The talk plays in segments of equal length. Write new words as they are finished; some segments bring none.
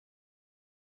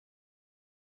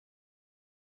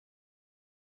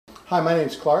Hi, my name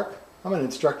is Clark. I'm an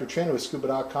instructor trainer with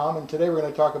Scuba.com, and today we're going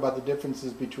to talk about the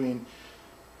differences between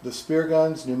the spear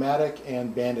guns, pneumatic,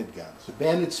 and banded guns. The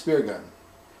banded spear gun.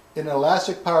 In an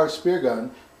elastic-powered spear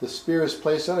gun, the spear is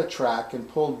placed on a track and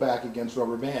pulled back against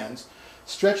rubber bands,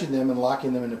 stretching them and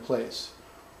locking them into place.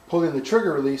 Pulling the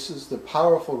trigger releases the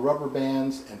powerful rubber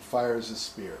bands and fires the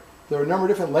spear. There are a number of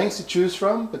different lengths to choose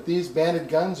from, but these banded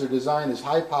guns are designed as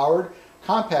high-powered,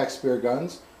 compact spear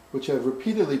guns, which have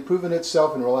repeatedly proven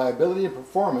itself in reliability and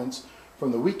performance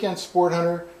from the weekend sport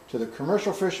hunter to the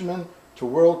commercial fisherman to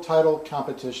world title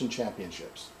competition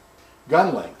championships.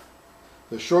 Gun length.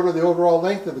 The shorter the overall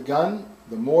length of the gun,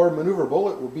 the more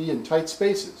maneuverable it will be in tight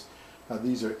spaces. Now,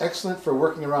 these are excellent for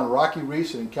working around rocky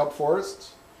reefs and in kelp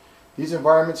forests. These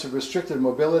environments have restricted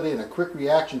mobility, and a quick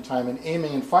reaction time in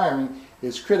aiming and firing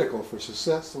is critical for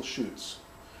successful shoots.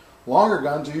 Longer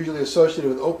guns are usually associated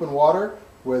with open water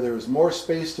where there is more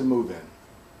space to move in.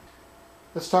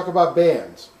 Let's talk about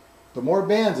bands. The more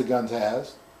bands a gun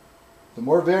has, the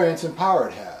more variance in power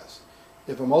it has.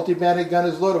 If a multi-banded gun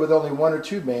is loaded with only one or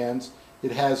two bands,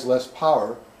 it has less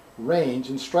power, range,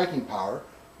 and striking power,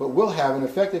 but will have an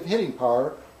effective hitting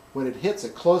power when it hits a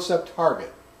close-up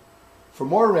target. For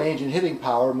more range and hitting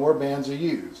power, more bands are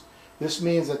used. This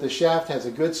means that the shaft has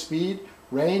a good speed,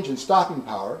 range, and stopping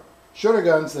power. Shorter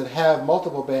guns that have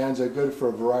multiple bands are good for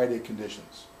a variety of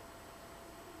conditions.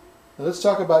 Now let's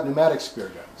talk about pneumatic spear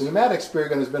guns. The pneumatic spear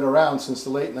gun has been around since the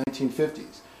late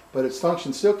 1950s, but its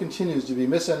function still continues to be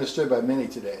misunderstood by many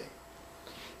today.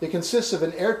 It consists of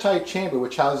an airtight chamber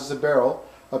which houses a barrel,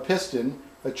 a piston,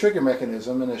 a trigger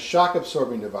mechanism, and a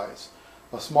shock-absorbing device.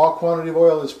 A small quantity of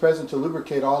oil is present to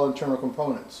lubricate all internal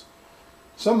components.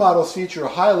 Some models feature a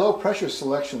high-low pressure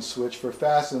selection switch for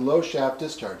fast and low shaft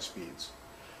discharge speeds.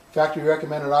 Factory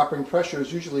recommended operating pressure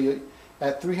is usually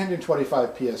at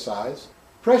 325 psi.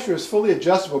 Pressure is fully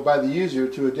adjustable by the user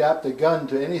to adapt the gun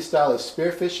to any style of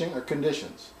spearfishing or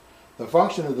conditions. The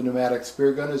function of the pneumatic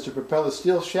spear gun is to propel a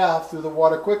steel shaft through the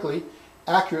water quickly,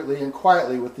 accurately, and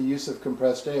quietly with the use of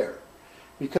compressed air.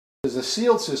 Because it is a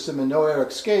sealed system and no air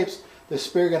escapes, the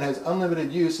spear gun has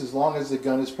unlimited use as long as the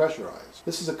gun is pressurized.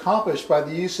 This is accomplished by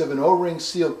the use of an O-ring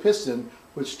sealed piston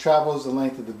which travels the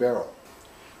length of the barrel.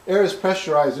 Air is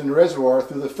pressurized in the reservoir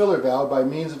through the filler valve by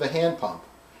means of a hand pump.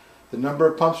 The number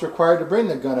of pumps required to bring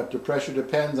the gun up to pressure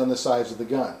depends on the size of the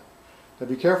gun. Now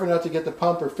be careful not to get the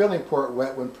pump or filling port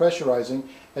wet when pressurizing,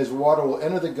 as water will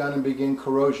enter the gun and begin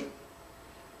corrosion.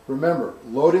 Remember,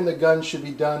 loading the gun should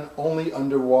be done only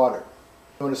underwater.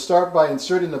 You want to start by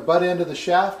inserting the butt end of the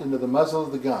shaft into the muzzle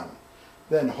of the gun.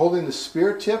 Then, holding the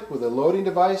spear tip with a loading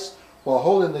device while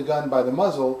holding the gun by the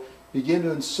muzzle, begin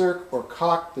to insert or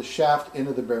cock the shaft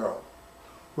into the barrel.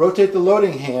 Rotate the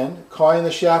loading hand, causing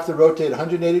the shaft to rotate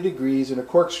 180 degrees in a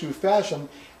corkscrew fashion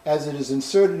as it is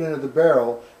inserted into the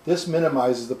barrel. This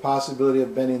minimizes the possibility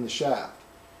of bending the shaft.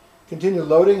 Continue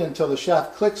loading until the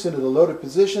shaft clicks into the loaded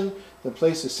position, then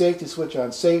place the safety switch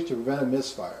on safe to prevent a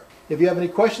misfire. If you have any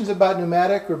questions about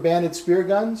pneumatic or banded spear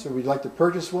guns, or would like to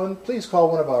purchase one, please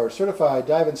call one of our certified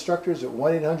dive instructors at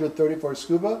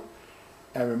 1-800-34-SCUBA.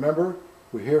 And remember,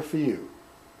 we're here for you.